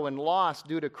sorrow and loss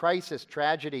due to crisis,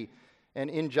 tragedy, and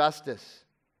injustice.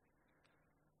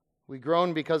 We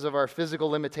groan because of our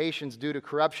physical limitations due to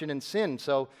corruption and sin.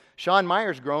 So Sean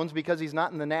Myers groans because he's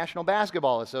not in the National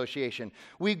Basketball Association.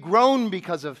 We groan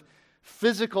because of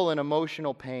physical and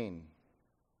emotional pain.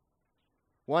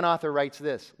 One author writes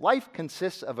this: life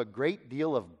consists of a great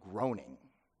deal of groaning.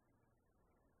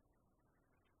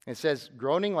 It says,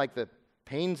 groaning like the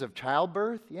pains of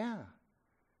childbirth? Yeah,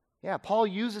 Paul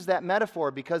uses that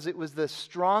metaphor because it was the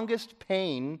strongest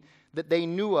pain that they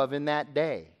knew of in that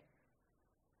day.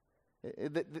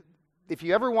 if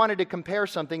you ever wanted to compare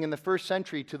something in the first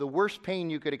century to the worst pain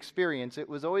you could experience, it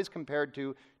was always compared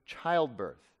to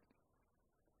childbirth.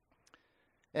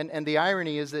 And the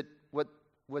irony is that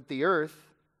what the earth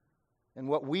and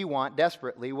what we want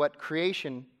desperately, what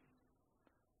creation,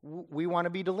 we want to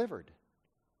be delivered.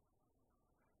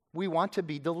 We want to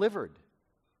be delivered.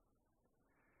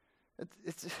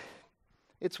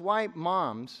 It's why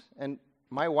moms, and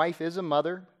my wife is a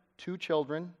mother, 2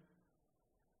 children,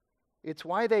 it's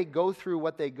why they go through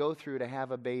what they go through to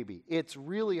have a baby. It's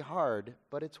really hard,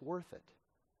 but it's worth it.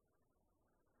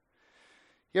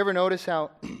 You ever notice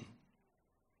how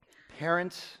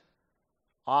parents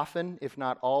often, if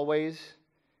not always,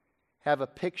 have a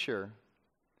picture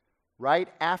right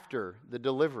after the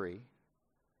delivery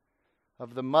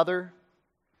of the mother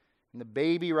and the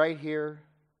baby right here?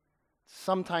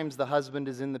 Sometimes the husband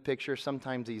is in the picture,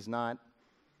 sometimes he's not.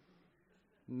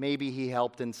 Maybe he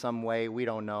helped in some way, we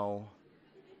don't know.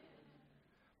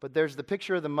 But there's the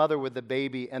picture of the mother with the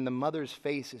baby, and the mother's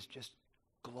face is just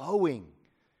glowing.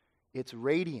 It's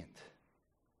radiant.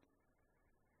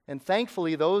 And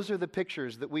thankfully, those are the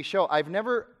pictures that we show. I've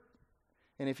never,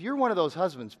 and if you're one of those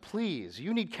husbands, please,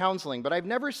 you need counseling, but I've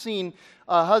never seen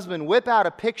a husband whip out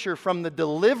a picture from the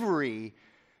delivery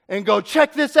and go,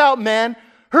 check this out, man,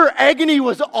 her agony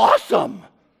was awesome.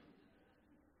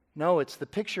 No, it's the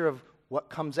picture of what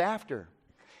comes after.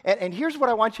 And here's what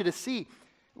I want you to see.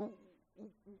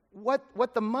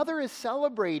 What the mother is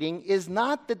celebrating is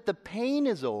not that the pain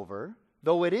is over,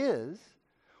 though it is.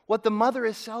 What the mother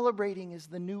is celebrating is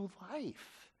the new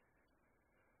life.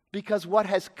 Because what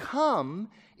has come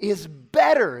is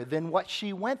better than what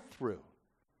she went through.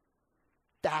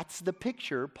 That's the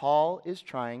picture Paul is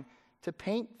trying to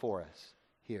paint for us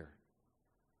here.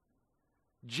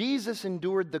 Jesus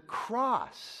endured the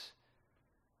cross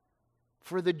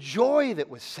for the joy that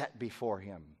was set before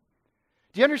him.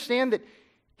 Do you understand that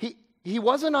he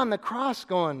wasn't on the cross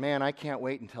going, man, I can't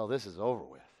wait until this is over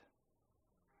with.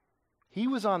 He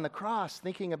was on the cross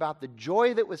thinking about the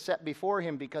joy that was set before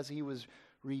him because he was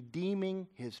redeeming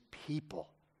his people.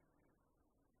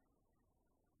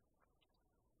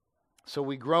 So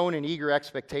we groan in eager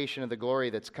expectation of the glory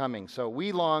that's coming. So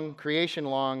we long, creation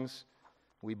longs,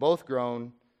 we both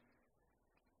groan.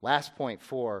 Last point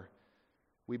 4.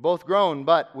 We both groan,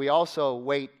 but we also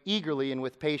wait eagerly and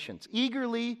with patience.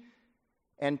 Eagerly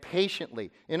and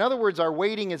patiently. In other words, our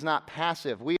waiting is not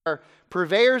passive. We are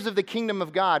purveyors of the kingdom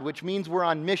of God, which means we're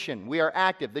on mission. We are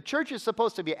active. The church is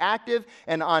supposed to be active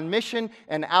and on mission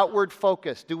and outward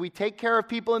focused. Do we take care of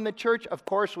people in the church? Of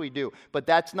course we do. But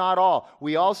that's not all.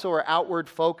 We also are outward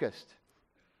focused.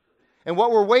 And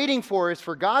what we're waiting for is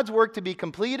for God's work to be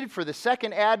completed, for the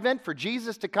second advent, for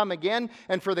Jesus to come again,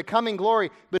 and for the coming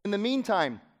glory. But in the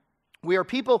meantime, we are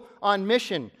people on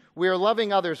mission. We are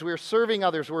loving others. We are serving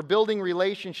others. We're building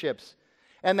relationships.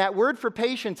 And that word for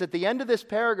patience at the end of this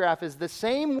paragraph is the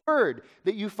same word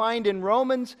that you find in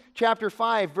Romans chapter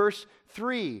 5, verse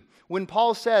 3, when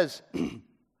Paul says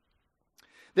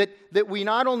that we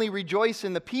not only rejoice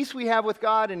in the peace we have with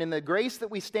God and in the grace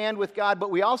that we stand with God,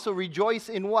 but we also rejoice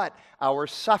in what? Our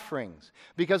sufferings.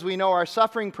 Because we know our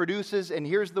suffering produces, and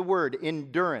here's the word,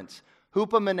 endurance,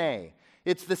 hupomene.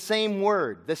 It's the same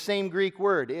word, the same Greek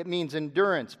word. It means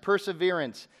endurance,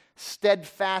 perseverance,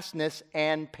 steadfastness,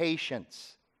 and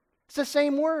patience. It's the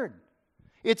same word.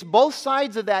 It's both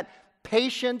sides of that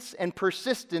patience and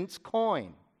persistence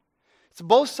coin. It's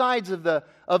both sides of the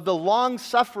long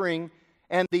suffering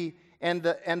and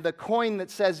the coin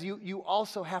that says you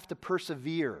also have to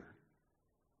persevere.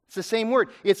 It's the same word.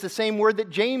 It's the same word that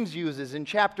James uses in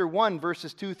chapter 1,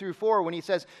 verses 2 through 4, when he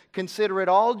says, "Consider it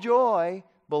all joy,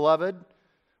 beloved,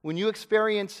 when you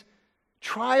experience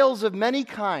trials of many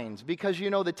kinds, because you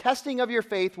know the testing of your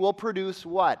faith will produce"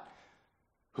 what?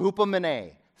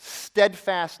 Hupomene,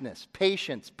 steadfastness,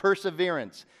 patience,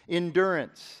 perseverance,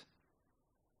 endurance.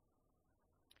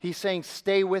 He's saying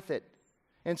stay with it.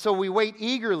 And so we wait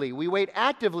eagerly, we wait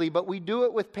actively, but we do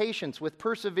it with patience, with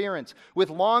perseverance, with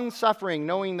long suffering,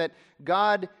 knowing that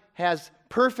God has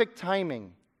perfect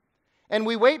timing. And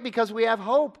we wait because we have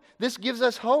hope. This gives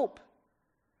us hope.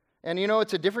 And you know,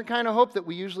 it's a different kind of hope that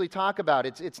we usually talk about.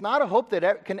 It's not a hope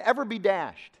that can ever be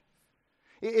dashed.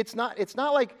 It's not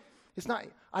like,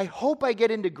 I hope I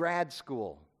get into grad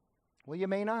school. Well, you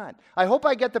may not. I hope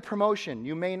I get the promotion.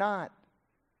 You may not.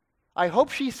 I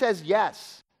hope she says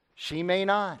yes. She may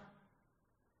not.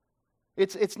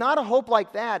 It's not a hope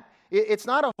like that. It's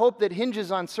not a hope that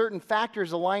hinges on certain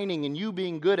factors aligning and you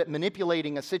being good at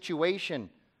manipulating a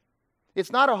situation.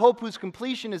 It's not a hope whose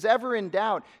completion is ever in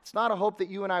doubt. It's not a hope that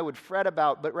you and I would fret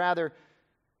about, but rather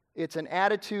it's an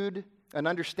attitude, an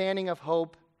understanding of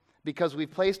hope because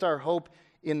we've placed our hope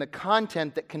in the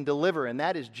content that can deliver, and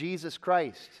that is Jesus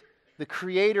Christ, the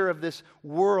creator of this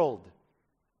world.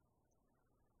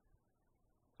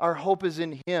 Our hope is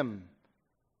in Him.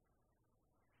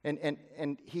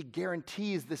 And He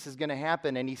guarantees this is going to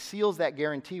happen, and He seals that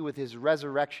guarantee with His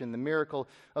resurrection, the miracle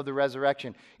of the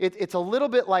resurrection. It's a little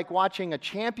bit like watching a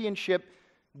championship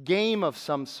game of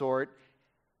some sort,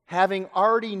 having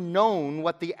already known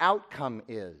what the outcome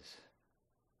is,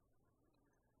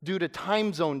 due to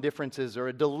time zone differences or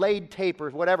a delayed tape or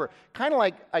whatever. Kind of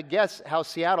like, I guess, how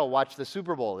Seattle watched the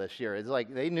Super Bowl this year. It's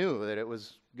like they knew that it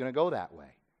was going to go that way.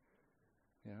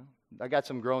 You know, I got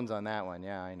some groans on that one.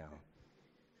 Yeah, I know.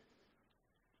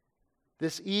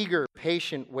 This eager,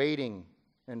 patient waiting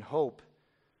and hope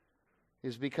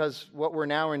is because what we're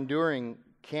now enduring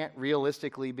can't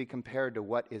realistically be compared to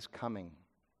what is coming,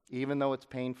 even though it's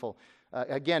painful.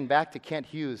 Again, back to Kent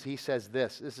Hughes, he says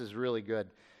this. This is really good.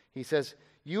 He says,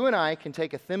 you and I can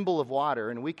take a thimble of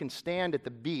water and we can stand at the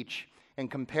beach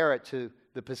and compare it to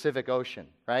the Pacific Ocean,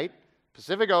 right?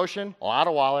 Pacific Ocean, a lot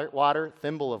of water,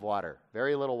 thimble of water,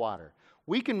 very little water.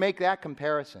 We can make that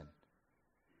comparison.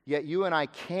 Yet you and I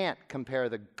can't compare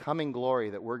the coming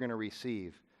glory that we're going to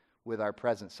receive with our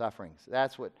present sufferings.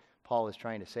 That's what Paul is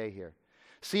trying to say here.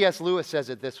 C.S. Lewis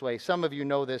says it this way. Some of you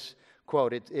know this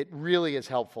quote. It really is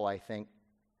helpful, I think.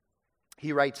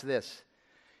 He writes this,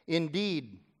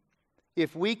 indeed,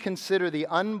 if we consider the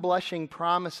unblushing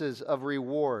promises of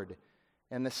reward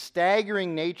and the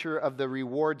staggering nature of the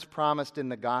rewards promised in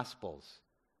the Gospels,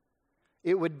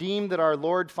 it would deem that our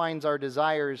Lord finds our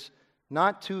desires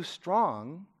not too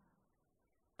strong,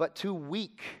 but too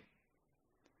weak.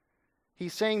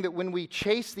 He's saying that when we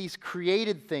chase these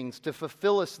created things to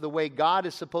fulfill us the way God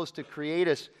is supposed to create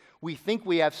us, we think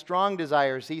we have strong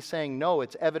desires. He's saying, no,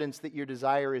 it's evidence that your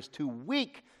desire is too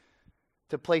weak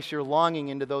to place your longing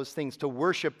into those things, to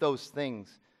worship those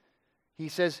things. He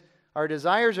says, our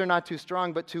desires are not too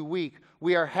strong, but too weak.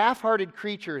 We are half-hearted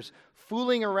creatures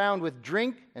fooling around with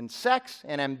drink and sex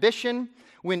and ambition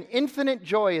when infinite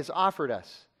joy is offered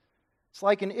us. It's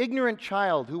like an ignorant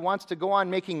child who wants to go on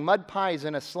making mud pies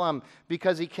in a slum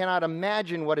because he cannot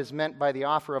imagine what is meant by the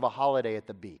offer of a holiday at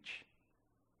the beach.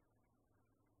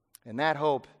 And that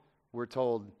hope, we're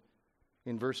told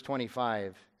in verse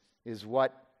 25, is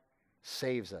what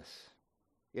saves us.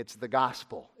 It's the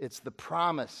gospel. It's the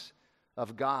promise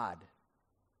of God.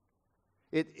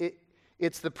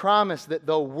 It's the promise that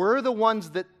though we're the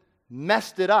ones that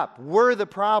messed it up, we're the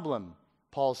problem,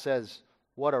 Paul says,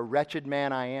 what a wretched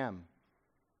man I am.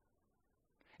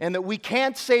 And that we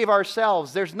can't save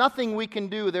ourselves. There's nothing we can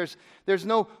do. There's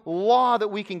no law that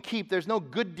we can keep. There's no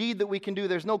good deed that we can do.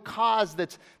 There's no cause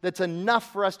that's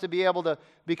enough for us to be able to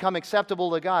become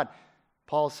acceptable to God.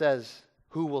 Paul says,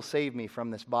 who will save me from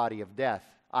this body of death?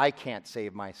 I can't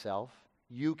save myself.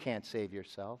 You can't save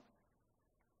yourself.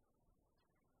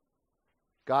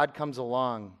 God comes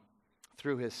along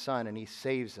through His Son and He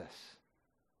saves us.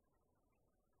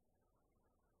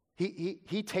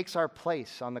 He takes our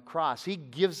place on the cross. He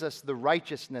gives us the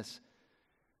righteousness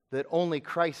that only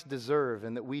Christ deserved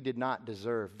and that we did not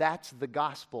deserve. That's the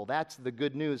gospel. That's the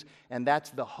good news. And that's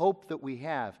the hope that we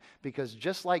have. Because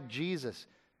just like Jesus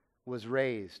was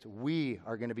raised, we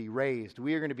are going to be raised.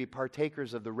 We are going to be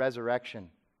partakers of the resurrection.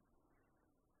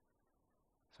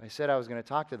 So I said I was going to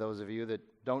talk to those of you that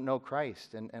don't know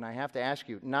Christ. And I have to ask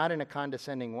you, not in a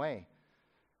condescending way.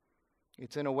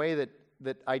 It's in a way that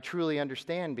I truly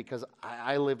understand, because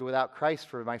I lived without Christ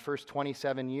for my first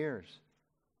 27 years.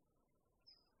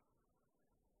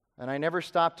 And I never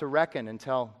stopped to reckon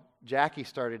until Jackie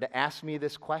started to ask me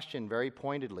this question very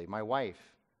pointedly, my wife.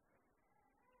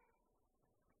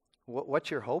 What's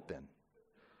your hope in?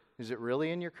 Is it really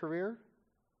in your career?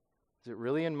 Is it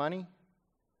really in money?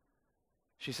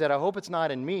 She said, I hope it's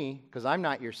not in me, because I'm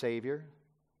not your Savior.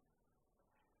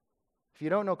 If you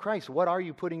don't know Christ, what are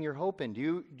you putting your hope in?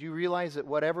 Do you realize that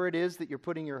whatever it is that you're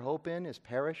putting your hope in is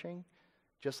perishing,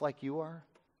 just like you are?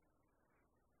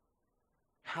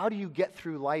 How do you get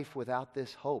through life without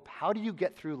this hope? How do you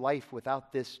get through life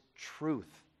without this truth?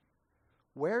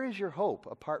 Where is your hope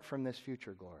apart from this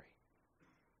future glory?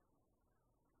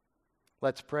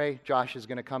 Let's pray. Josh is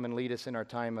going to come and lead us in our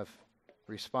time of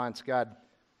response. God,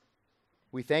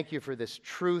 we thank you for this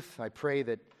truth. I pray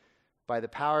that by the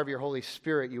power of your Holy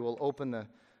Spirit, you will open the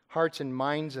hearts and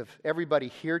minds of everybody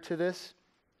here to this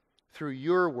through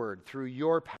your word, through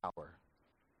your power.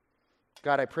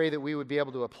 God, I pray that we would be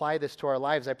able to apply this to our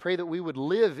lives. I pray that we would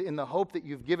live in the hope that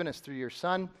you've given us through your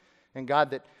Son. And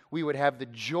God, that we would have the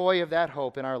joy of that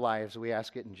hope in our lives. We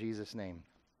ask it in Jesus' name.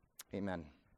 Amen.